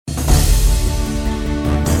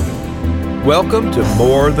Welcome to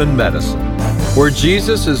More Than Medicine, where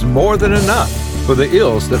Jesus is more than enough for the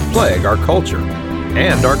ills that plague our culture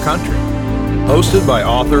and our country. Hosted by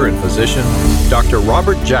author and physician Dr.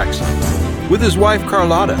 Robert Jackson, with his wife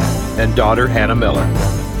Carlotta and daughter Hannah Miller.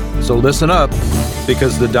 So listen up,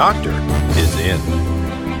 because the doctor is in.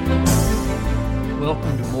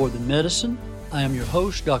 Welcome to More Than Medicine. I am your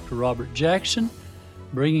host, Dr. Robert Jackson,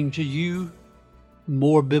 bringing to you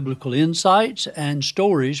more biblical insights and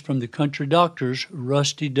stories from the country doctor's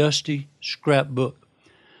rusty, dusty scrapbook.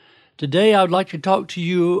 Today, I would like to talk to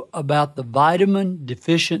you about the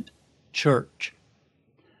vitamin-deficient church.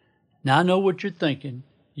 Now, I know what you're thinking.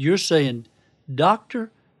 You're saying,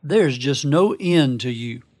 Doctor, there's just no end to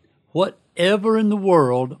you. Whatever in the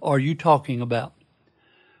world are you talking about?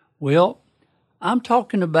 Well, I'm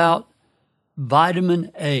talking about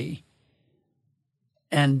vitamin A.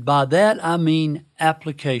 And by that, I mean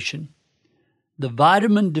application. The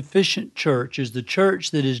vitamin-deficient church is the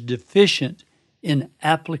church that is deficient in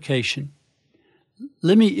application.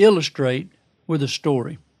 Let me illustrate with a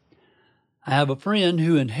story. I have a friend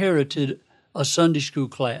who inherited a Sunday school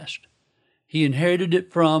class. He inherited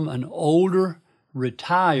it from an older,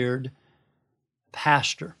 retired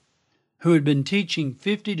pastor who had been teaching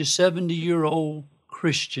 50 to 70-year-old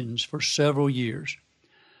Christians for several years.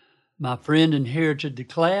 My friend inherited the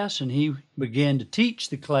class, and he began to teach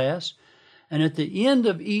the class. And at the end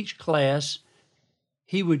of each class,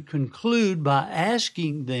 he would conclude by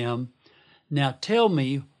asking them, now tell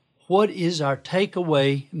me, what is our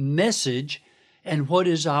takeaway message and what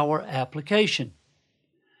is our application?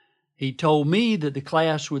 He told me that the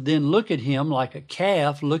class would then look at him like a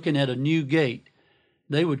calf looking at a new gate.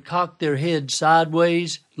 They would cock their heads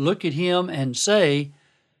sideways, look at him, and say,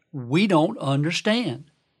 "We don't understand.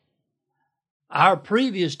 Our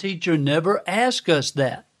previous teacher never asked us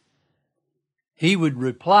that." He would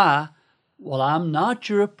reply, "Well, I'm not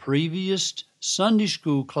your previous Sunday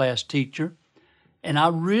school class teacher, and I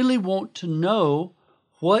really want to know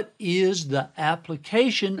what is the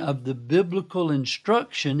application of the biblical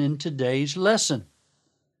instruction in today's lesson."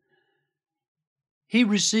 He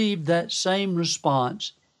received that same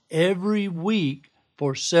response every week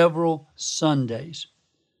for several Sundays.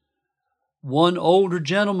 One older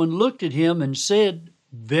gentleman looked at him and said,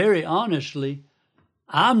 very honestly,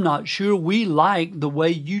 "I'm not sure we like the way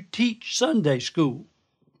you teach Sunday school."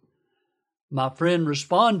 My friend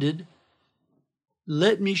responded,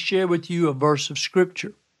 "Let me share with you a verse of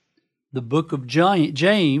Scripture. The book of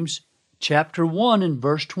James, chapter 1 and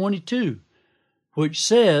verse 22, which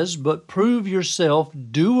says, 'But prove yourself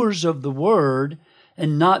doers of the word,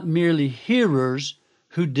 and not merely hearers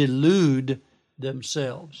who delude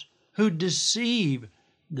themselves,' who deceive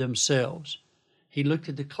themselves." He looked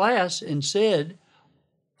at the class and said,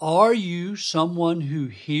 "Are you someone who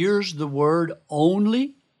hears the word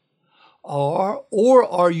only? Or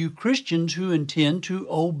are you Christians who intend to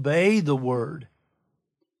obey the word?"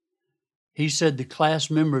 He said the class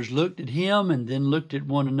members looked at him and then looked at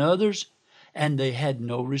one another, and they had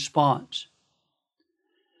no response.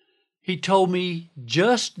 He told me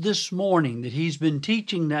just this morning that he's been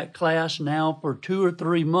teaching that class now for 2 or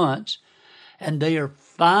 3 months, and they are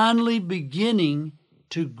finally beginning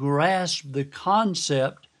to grasp the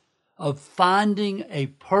concept of finding a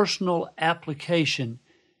personal application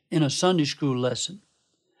in a Sunday school lesson.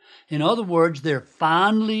 In other words, they're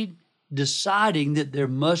finally deciding that there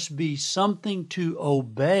must be something to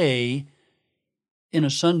obey in a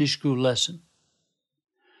Sunday school lesson.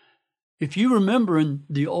 If you remember in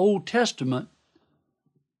the Old Testament,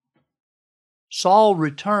 Saul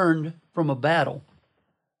returned from a battle,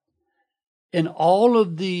 and all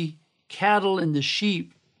of the cattle and the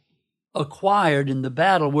sheep acquired in the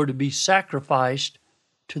battle were to be sacrificed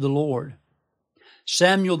to the Lord.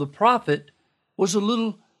 Samuel the prophet was a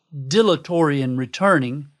little dilatory in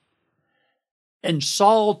returning, and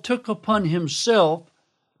Saul took upon himself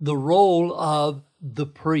the role of the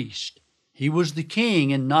priest. He was the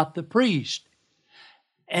king and not the priest.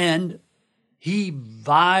 And he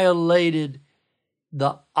violated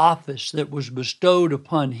the office that was bestowed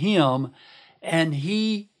upon him, and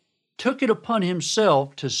he took it upon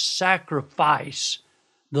himself to sacrifice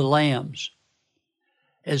the lambs.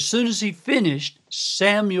 As soon as he finished,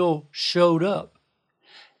 Samuel showed up,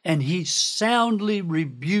 and he soundly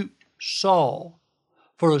rebuked Saul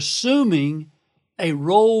for assuming a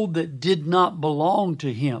role that did not belong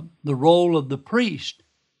to him, the role of the priest.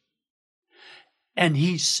 And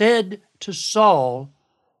he said to Saul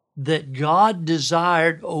that God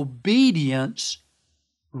desired obedience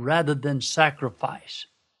rather than sacrifice.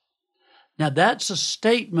 Now that's a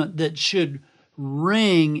statement that should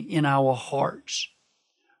ring in our hearts.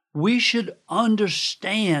 we should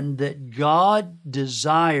understand that God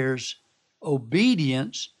desires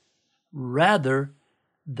obedience rather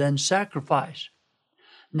than sacrifice.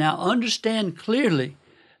 Now, understand clearly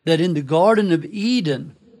that in the Garden of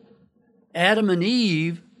Eden, Adam and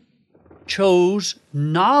Eve chose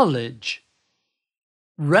knowledge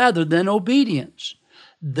rather than obedience.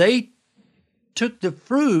 They took the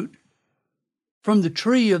fruit from the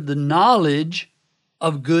tree of the knowledge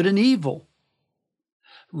of good and evil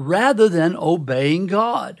rather than obeying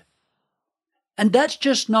God. And that's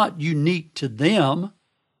just not unique to them.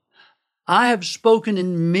 I have spoken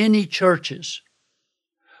in many churches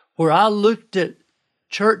where I looked at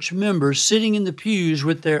church members sitting in the pews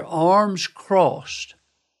with their arms crossed,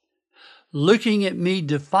 looking at me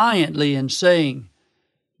defiantly and saying,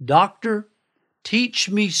 "Doctor, teach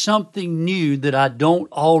me something new that I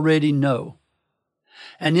don't already know."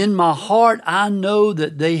 And in my heart, I know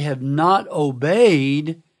that they have not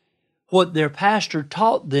obeyed what their pastor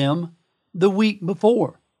taught them the week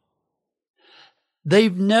before.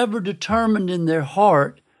 They've never determined in their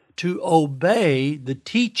heart to obey the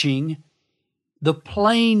teaching, the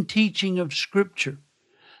plain teaching of Scripture.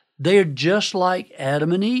 They're just like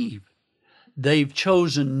Adam and Eve. They've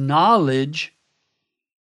chosen knowledge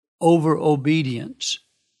over obedience.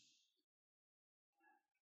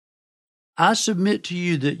 I submit to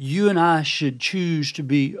you that you and I should choose to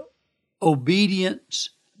be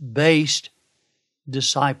obedience-based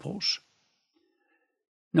disciples.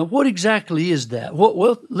 Now, what exactly is that?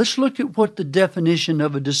 Well, let's look at what the definition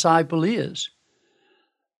of a disciple is.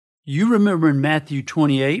 You remember in Matthew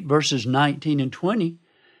 28, verses 19 and 20,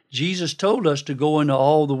 Jesus told us to go into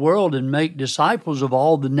all the world and make disciples of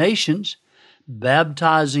all the nations,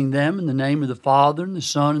 baptizing them in the name of the Father and the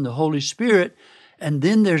Son and the Holy Spirit. And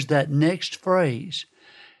then there's that next phrase.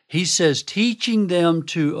 He says, teaching them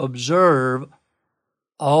to observe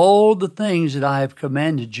all the things that I have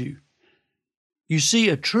commanded you. You see,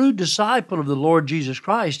 a true disciple of the Lord Jesus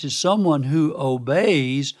Christ is someone who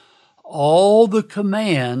obeys all the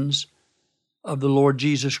commands of the Lord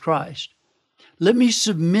Jesus Christ. Let me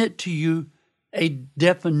submit to you a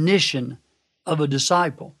definition of a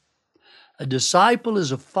disciple. A disciple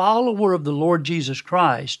is a follower of the Lord Jesus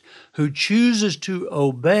Christ who chooses to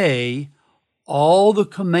obey all the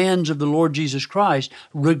commands of the Lord Jesus Christ,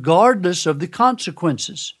 regardless of the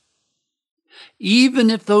consequences. Even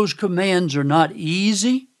if those commands are not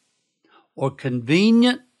easy or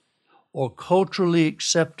convenient or culturally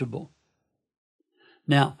acceptable.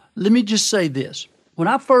 Now, let me just say this. When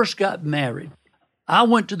I first got married, I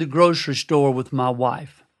went to the grocery store with my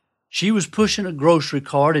wife. She was pushing a grocery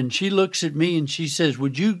cart, and she looks at me and she says,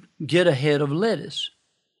 "Would you get a head of lettuce?"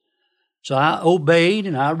 So I obeyed,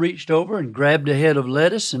 and I reached over and grabbed a head of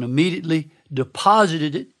lettuce and immediately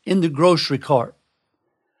deposited it in the grocery cart.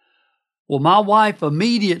 Well, my wife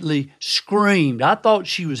immediately screamed. I thought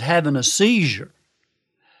she was having a seizure.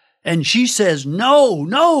 And she says, "No,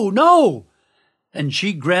 no, no." And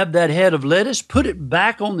she grabbed that head of lettuce, put it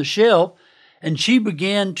back on the shelf, and she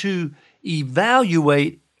began to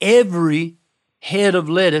evaluate every head of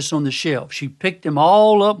lettuce on the shelf. She picked them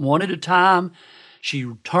all up one at a time. She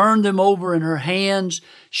turned them over in her hands.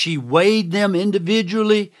 She weighed them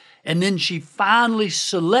individually. And then she finally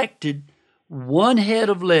selected one head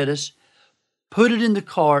of lettuce, put it in the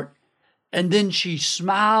cart, and then she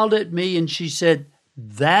smiled at me and she said,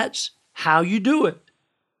 "That's how you do it."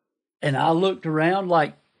 And I looked around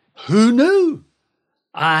like, who knew?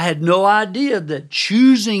 I had no idea that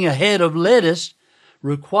choosing a head of lettuce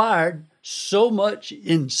required so much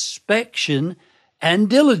inspection and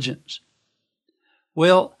diligence.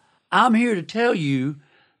 Well, I'm here to tell you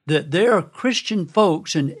that there are Christian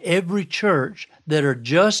folks in every church that are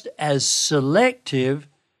just as selective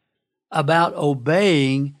about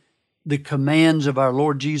obeying the commands of our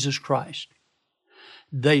Lord Jesus Christ.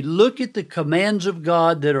 They look at the commands of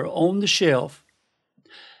God that are on the shelf,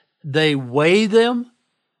 they weigh them,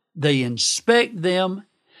 they inspect them,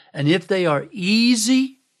 and if they are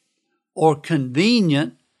easy or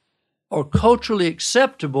convenient or culturally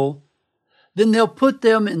acceptable, then they'll put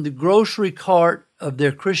them in the grocery cart of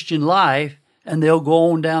their Christian life and they'll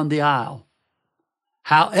go on down the aisle.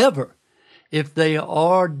 However, if they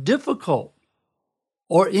are difficult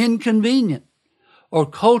or inconvenient or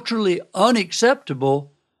culturally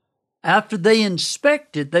unacceptable, after they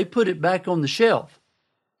inspect it, they put it back on the shelf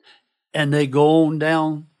and they go on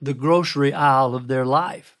down the grocery aisle of their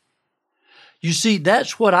life. You see,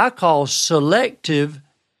 that's what I call selective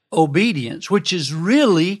obedience, which is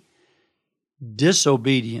really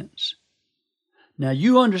disobedience. Now,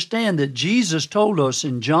 you understand that Jesus told us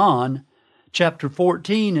in John chapter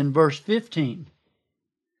 14 and verse 15,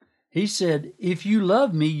 He said, if you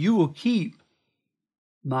love me, you will keep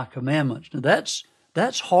my commandments. Now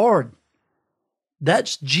that's hard.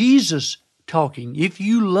 That's Jesus talking. If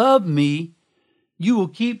you love me, you will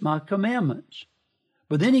keep my commandments.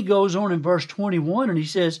 But then he goes on in verse 21 and he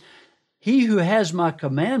says, he who has my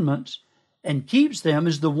commandments and keeps them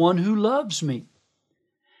is the one who loves me.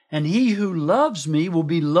 And he who loves me will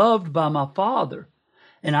be loved by my Father,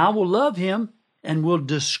 and I will love him and will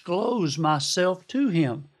disclose myself to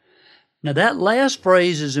him. Now that last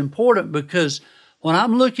phrase is important because when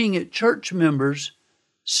I'm looking at church members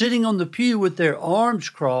sitting on the pew with their arms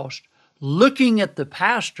crossed, looking at the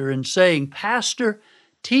pastor and saying, Pastor,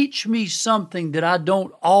 teach me something that I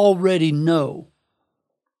don't already know.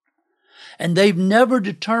 And they've never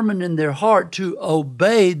determined in their heart to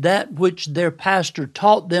obey that which their pastor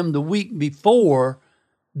taught them the week before,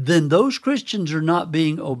 then those Christians are not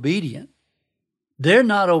being obedient. They're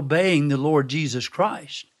not obeying the Lord Jesus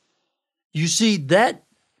Christ. You see, that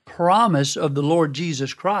promise of the Lord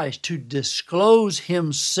Jesus Christ to disclose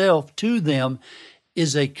himself to them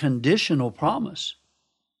is a conditional promise.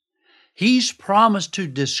 He's promised to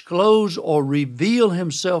disclose or reveal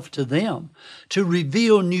himself to them, to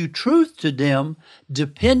reveal new truth to them,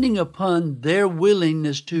 depending upon their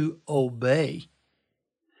willingness to obey.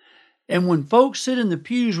 And when folks sit in the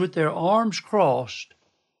pews with their arms crossed,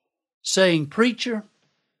 saying, Preacher,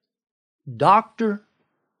 doctor,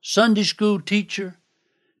 Sunday school teacher,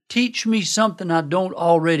 teach me something I don't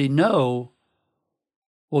already know,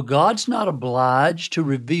 well, God's not obliged to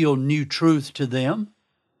reveal new truth to them.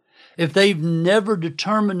 If they've never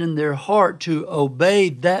determined in their heart to obey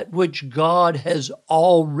that which God has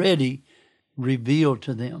already revealed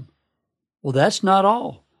to them. Well, that's not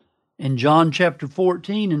all. In John chapter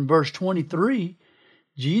 14 and verse 23,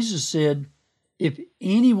 Jesus said, if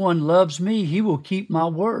anyone loves me, he will keep my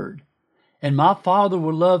word, and my Father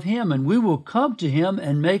will love him, and we will come to him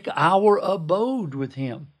and make our abode with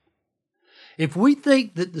him. If we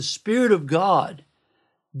think that the Spirit of God,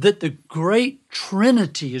 that the great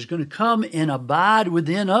Trinity is going to come and abide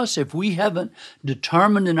within us if we haven't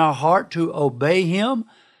determined in our heart to obey him,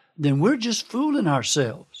 then we're just fooling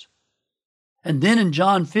ourselves. And then in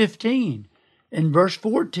John 15, in verse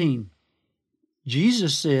 14,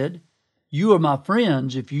 Jesus said, you are my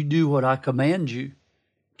friends if you do what I command you.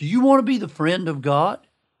 Do you want to be the friend of God?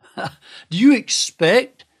 Do you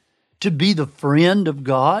expect to be the friend of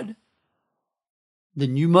God?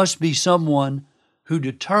 Then you must be someone who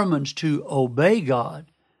determines to obey God,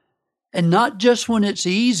 and not just when it's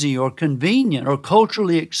easy or convenient or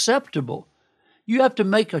culturally acceptable. You have to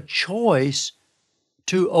make a choice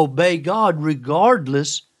to obey God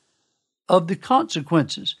regardless of the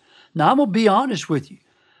consequences. Now, I'm going to be honest with you.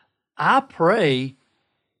 I pray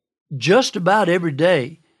just about every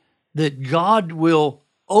day that God will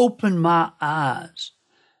open my eyes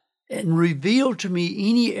and reveal to me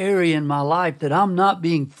any area in my life that I'm not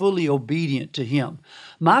being fully obedient to him.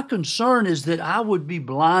 My concern is that I would be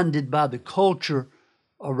blinded by the culture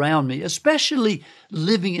around me, especially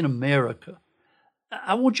living in America.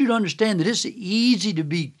 I want you to understand that it's easy to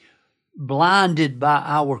be blinded by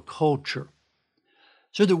our culture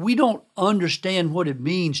so that we don't understand what it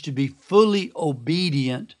means to be fully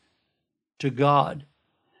obedient to God.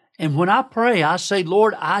 And when I pray, I say,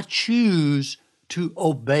 Lord, I choose to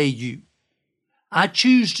obey you. I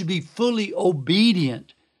choose to be fully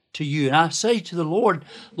obedient to you. And I say to the Lord,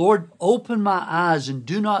 Lord, open my eyes and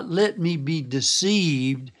do not let me be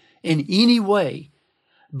deceived in any way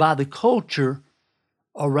by the culture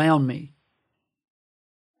around me.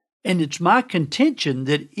 And it's my contention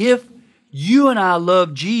that if you and I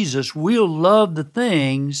love Jesus, we'll love the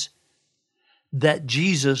things that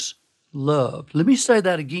Jesus loved. Let me say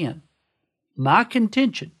that again. My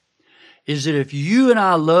contention is that if you and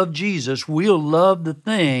I love Jesus, we'll love the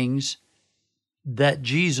things that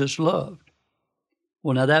Jesus loved.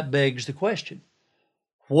 Well, now that begs the question,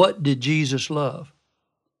 what did Jesus love?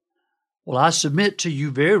 Well, I submit to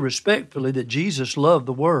you very respectfully that Jesus loved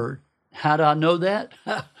the Word. How do I know that?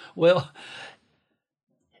 Well,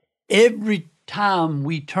 every time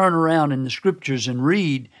we turn around in the Scriptures and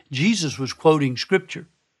read, Jesus was quoting Scripture.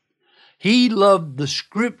 He loved the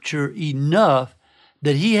Scripture enough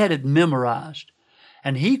that he had it memorized.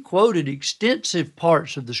 And he quoted extensive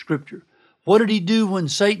parts of the Scripture. What did he do when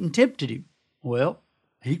Satan tempted him? Well,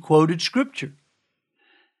 he quoted Scripture.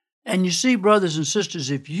 And you see, brothers and sisters,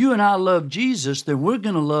 if you and I love Jesus, then we're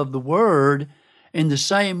going to love the Word in the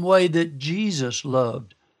same way that Jesus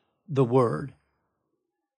loved the Word.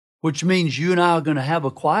 Which means you and I are going to have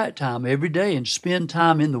a quiet time every day and spend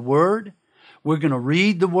time in the Word. We're going to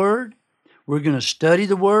read the Word. We're going to study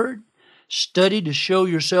the Word. Study to show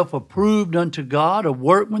yourself approved unto God, a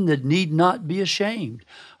workman that need not be ashamed,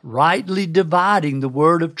 rightly dividing the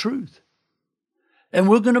word of truth. And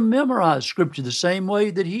we're going to memorize Scripture the same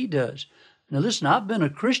way that he does. Now listen, I've been a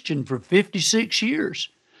Christian for 56 years,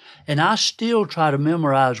 and I still try to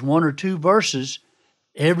memorize 1 or 2 verses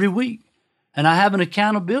every week. And I have an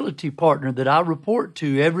accountability partner that I report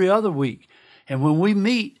to every other week. And when we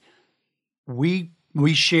meet, we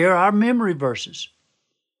share our memory verses.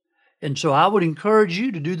 And so I would encourage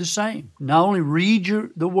you to do the same. Not only read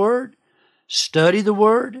the Word, study the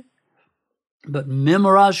Word, but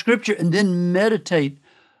memorize Scripture and then meditate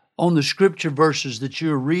on the Scripture verses that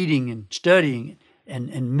you're reading and studying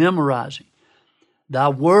and memorizing. Thy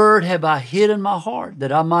Word have I hid in my heart,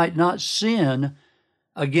 that I might not sin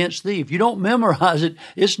against thee. If you don't memorize it,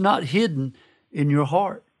 it's not hidden in your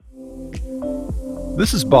heart.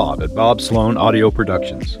 This is Bob at Bob Sloan Audio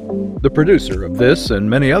Productions, the producer of this and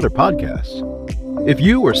many other podcasts. If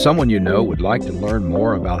you or someone you know would like to learn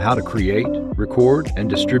more about how to create, record, and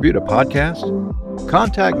distribute a podcast,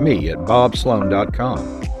 contact me at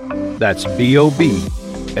bobsloan.com. That's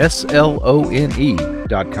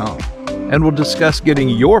BOBSLONE.com. And we'll discuss getting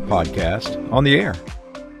your podcast on the air.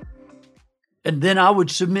 And then I would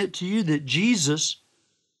submit to you that Jesus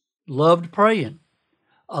loved praying.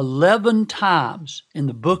 11 times in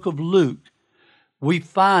the book of Luke, we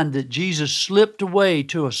find that Jesus slipped away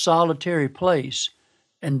to a solitary place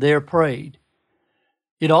and there prayed.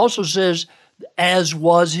 It also says, as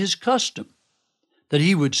was his custom, that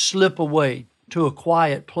he would slip away to a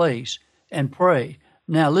quiet place and pray.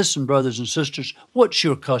 Now listen, brothers and sisters, what's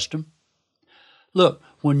your custom? Look,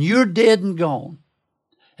 when you're dead and gone,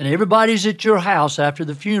 and everybody's at your house after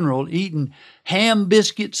the funeral eating ham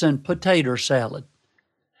biscuits and potato salad,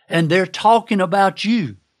 and they're talking about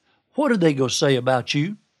you, what are they going to say about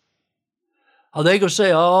you? Are they going to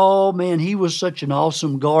say, oh man, he was such an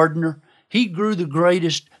awesome gardener. He grew the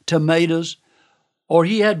greatest tomatoes, or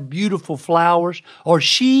he had beautiful flowers, or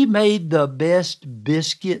she made the best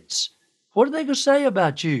biscuits? What are they going to say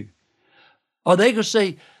about you? Are they going to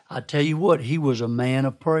say, I tell you what, he was a man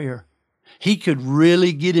of prayer. He could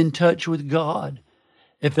really get in touch with God.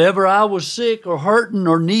 If ever I was sick or hurting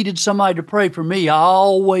or needed somebody to pray for me, I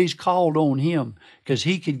always called on him because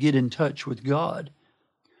he could get in touch with God.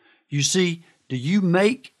 You see, do you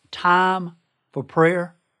make time for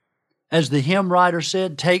prayer? As the hymn writer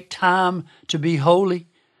said, take time to be holy.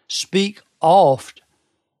 Speak oft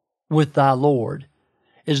with thy Lord.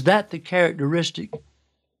 Is that the characteristic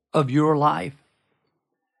of your life?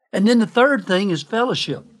 And then the third thing is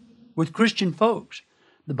fellowship with Christian folks.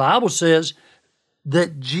 The Bible says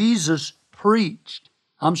that Jesus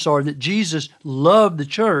loved the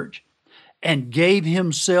church and gave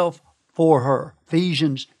himself for her.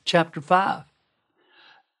 Ephesians chapter 5.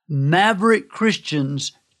 Maverick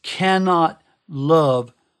Christians cannot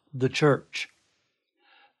love the church.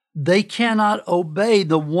 They cannot obey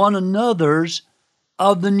the one another's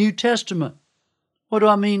of the New Testament. What do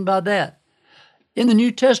I mean by that? In the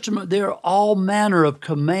New Testament, there are all manner of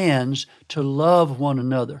commands to love one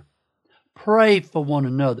another, pray for one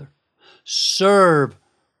another, serve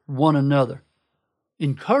one another,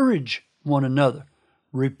 encourage one another,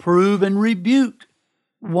 reprove and rebuke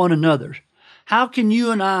one another. How can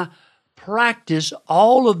you and I practice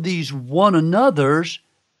all of these one another's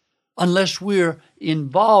unless we're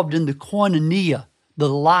involved in the koinonia, the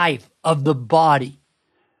life of the body?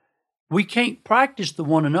 We can't practice the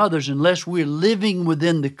one another's unless we're living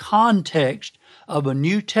within the context of a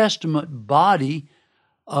New Testament body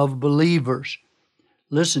of believers.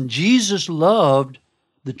 Listen, Jesus loved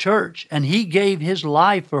the church and he gave his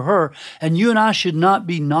life for her, and you and I should not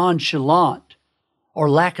be nonchalant or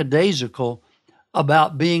lackadaisical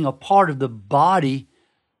about being a part of the body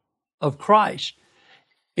of Christ.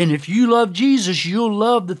 And if you love Jesus, you'll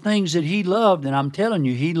love the things that he loved, and I'm telling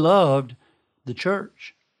you, he loved the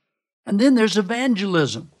church. And then there's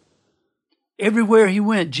evangelism. Everywhere he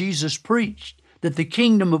went, Jesus preached that the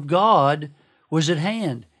kingdom of God was at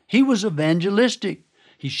hand. He was evangelistic.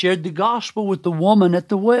 He shared the gospel with the woman at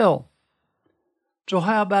the well. So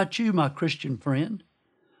how about you, my Christian friend?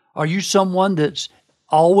 Are you someone that's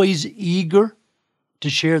always eager to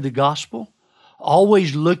share the gospel?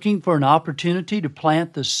 Always looking for an opportunity to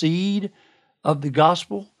plant the seed of the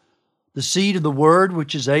gospel? The seed of the word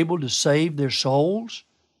which is able to save their souls?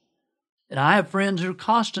 And I have friends who are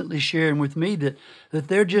constantly sharing with me that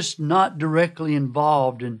they're just not directly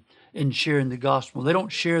involved in sharing the gospel. They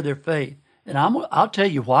don't share their faith. And I'll tell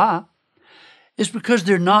you why. It's because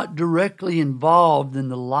they're not directly involved in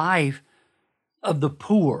the life of the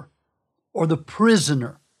poor or the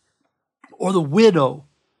prisoner or the widow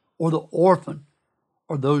or the orphan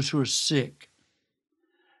or those who are sick.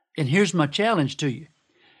 And here's my challenge to you.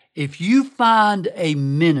 If you find a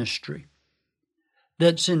ministry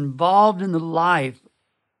that's involved in the life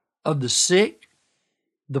of the sick,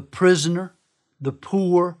 the prisoner, the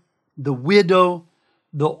poor, the widow,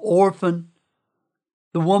 the orphan,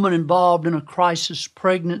 the woman involved in a crisis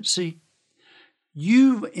pregnancy,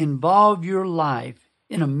 you involve your life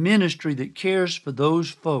in a ministry that cares for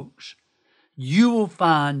those folks, you will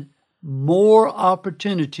find more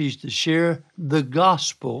opportunities to share the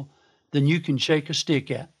gospel than you can shake a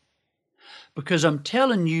stick at. Because I'm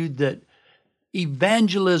telling you that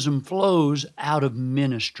evangelism flows out of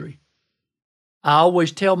ministry. I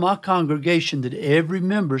always tell my congregation that every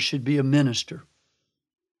member should be a minister.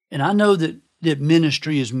 And I know that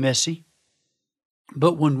ministry is messy,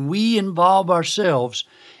 but when we involve ourselves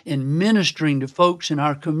in ministering to folks in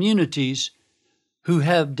our communities who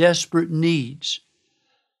have desperate needs,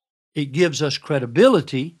 it gives us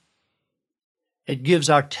credibility, it gives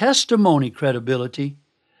our testimony credibility,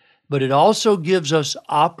 but it also gives us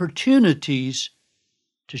opportunities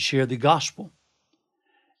to share the gospel.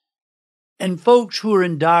 And folks who are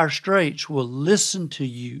in dire straits will listen to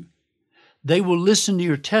you. They will listen to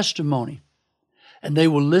your testimony, and they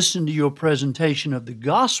will listen to your presentation of the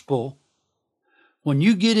gospel when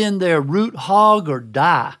you get in there root hog or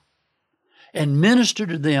die and minister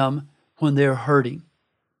to them when they're hurting.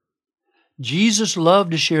 Jesus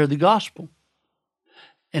loved to share the gospel.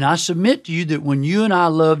 And I submit to you that when you and I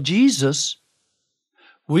love Jesus,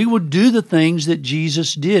 we would do the things that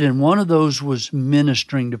Jesus did. And one of those was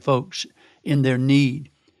ministering to folks in their need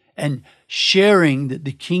and sharing that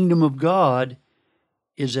the kingdom of God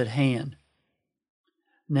is at hand.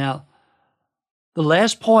 Now, the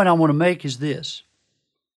last point I want to make is this.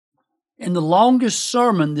 In the longest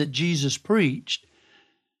sermon that Jesus preached,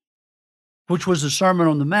 which was the Sermon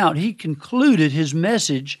on the Mount, he concluded his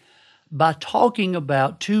message by talking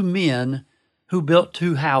about two men who built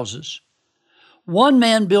two houses. One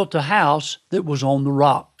man built a house that was on the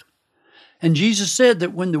rock. And Jesus said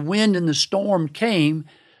that when the wind and the storm came,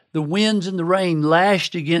 the winds and the rain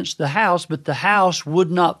lashed against the house, but the house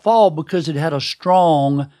would not fall because it had a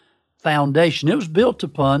strong foundation. It was built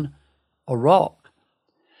upon a rock.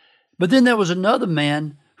 But then there was another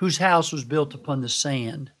man whose house was built upon the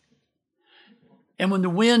sand. And when the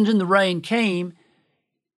wind and the rain came,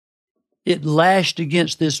 it lashed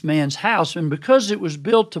against this man's house. And because it was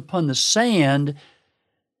built upon the sand,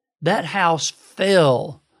 that house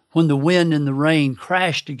fell when the wind and the rain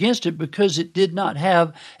crashed against it because it did not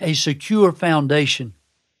have a secure foundation.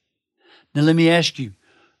 Now let me ask you,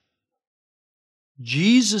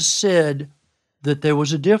 Jesus said that there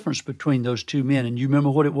was a difference between those two men, and you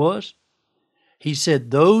remember what it was? He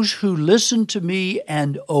said, those who listen to me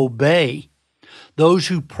and obey, those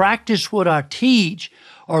who practice what I teach,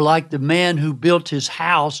 are like the man who built his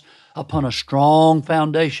house upon a strong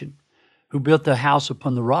foundation, who built the house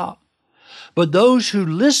upon the rock. But those who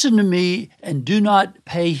listen to me and do not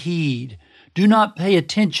pay heed, do not pay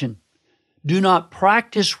attention, do not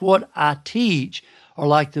practice what I teach, are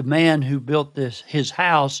like the man who built his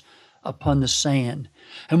house upon the sand.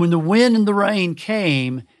 And when the wind and the rain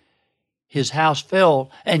came, his house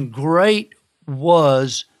fell, and great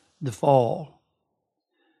was the fall.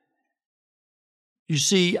 You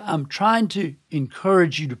see, I'm trying to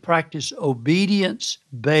encourage you to practice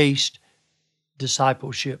obedience-based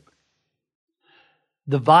discipleship.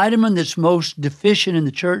 The vitamin that's most deficient in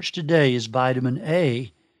the church today is vitamin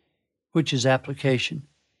A, which is application.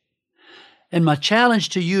 And my challenge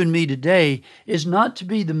to you and me today is not to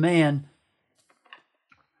be the man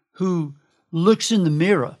who looks in the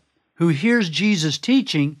mirror, who hears Jesus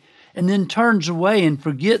teaching, and then turns away and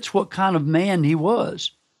forgets what kind of man he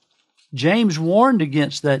was. James warned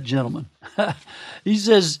against that gentleman. He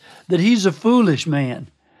says that he's a foolish man,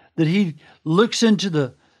 that he looks into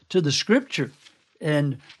the Scripture,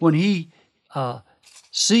 and when he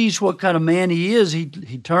sees what kind of man he is, he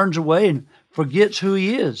turns away and forgets who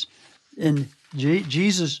he is. And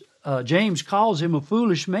James calls him a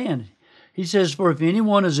foolish man. He says, for if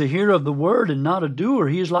anyone is a hearer of the word and not a doer,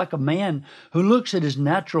 he is like a man who looks at his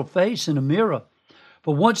natural face in a mirror.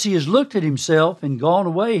 For once he has looked at himself and gone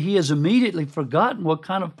away, he has immediately forgotten what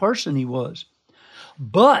kind of person he was.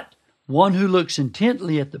 But one who looks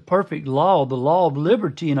intently at the perfect law, the law of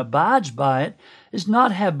liberty, and abides by it, is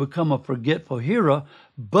not have become a forgetful hearer,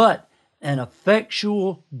 but an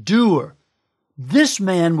effectual doer. This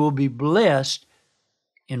man will be blessed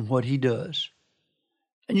in what he does.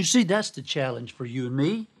 And you see, that's the challenge for you and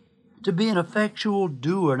me, to be an effectual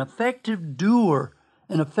doer, an effective doer,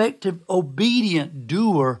 an effective, obedient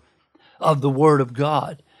doer of the Word of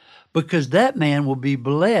God. because that man will be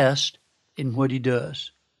blessed in what he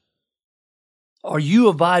does. Are you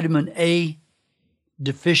a vitamin A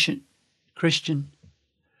deficient Christian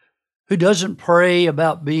who doesn't pray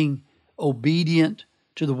about being obedient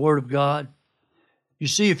to the Word of God? You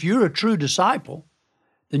see, if you're a true disciple,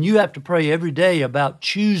 then you have to pray every day about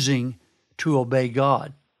choosing to obey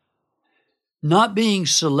God. Not being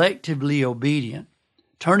selectively obedient,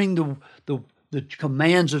 turning the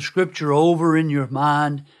commands of Scripture over in your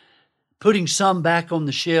mind, putting some back on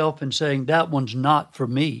the shelf and saying, that one's not for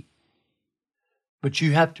me. But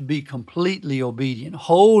you have to be completely obedient,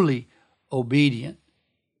 wholly obedient,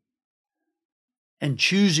 and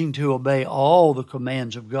choosing to obey all the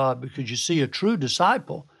commands of God. Because you see, a true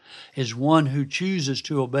disciple is one who chooses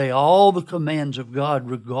to obey all the commands of God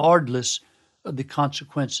regardless of the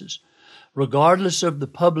consequences, regardless of the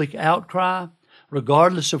public outcry,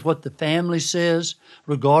 regardless of what the family says,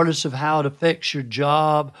 regardless of how it affects your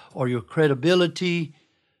job or your credibility.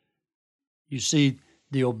 You see,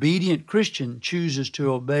 the obedient Christian chooses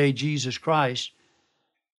to obey Jesus Christ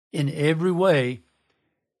in every way,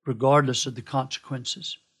 regardless of the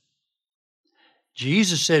consequences.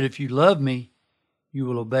 Jesus said, if you love me, you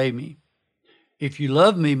will obey me. If you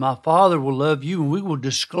love me, my Father will love you, and we will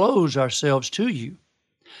disclose ourselves to you.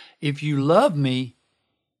 If you love me,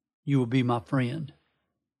 you will be my friend.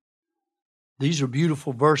 These are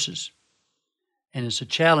beautiful verses, and it's a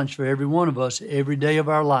challenge for every one of us every day of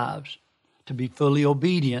our lives to be fully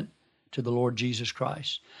obedient to the Lord Jesus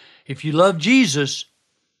Christ. If you love Jesus,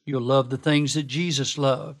 you'll love the things that Jesus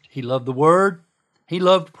loved. He loved the Word. He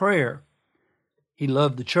loved prayer. He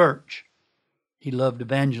loved the church. He loved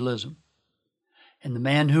evangelism. And the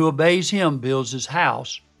man who obeys Him builds his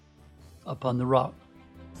house upon the rock.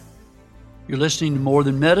 You're listening to More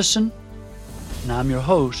Than Medicine, and I'm your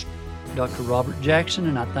host, Dr. Robert Jackson,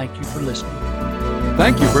 and I thank you for listening.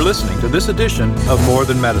 Thank you for listening to this edition of More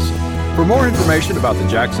Than Medicine. For more information about the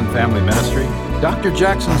Jackson Family Ministry, Dr.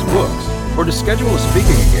 Jackson's books, or to schedule a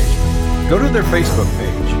speaking engagement, go to their Facebook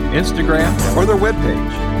page, Instagram, or their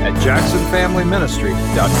webpage at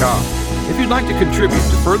jacksonfamilyministry.com. If you'd like to contribute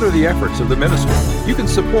to further the efforts of the ministry, you can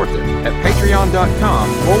support them at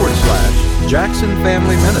patreon.com/Jackson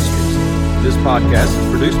Family Ministries. This podcast is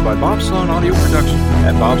produced by Bob Sloan Audio Production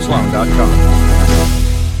at bobsloan.com.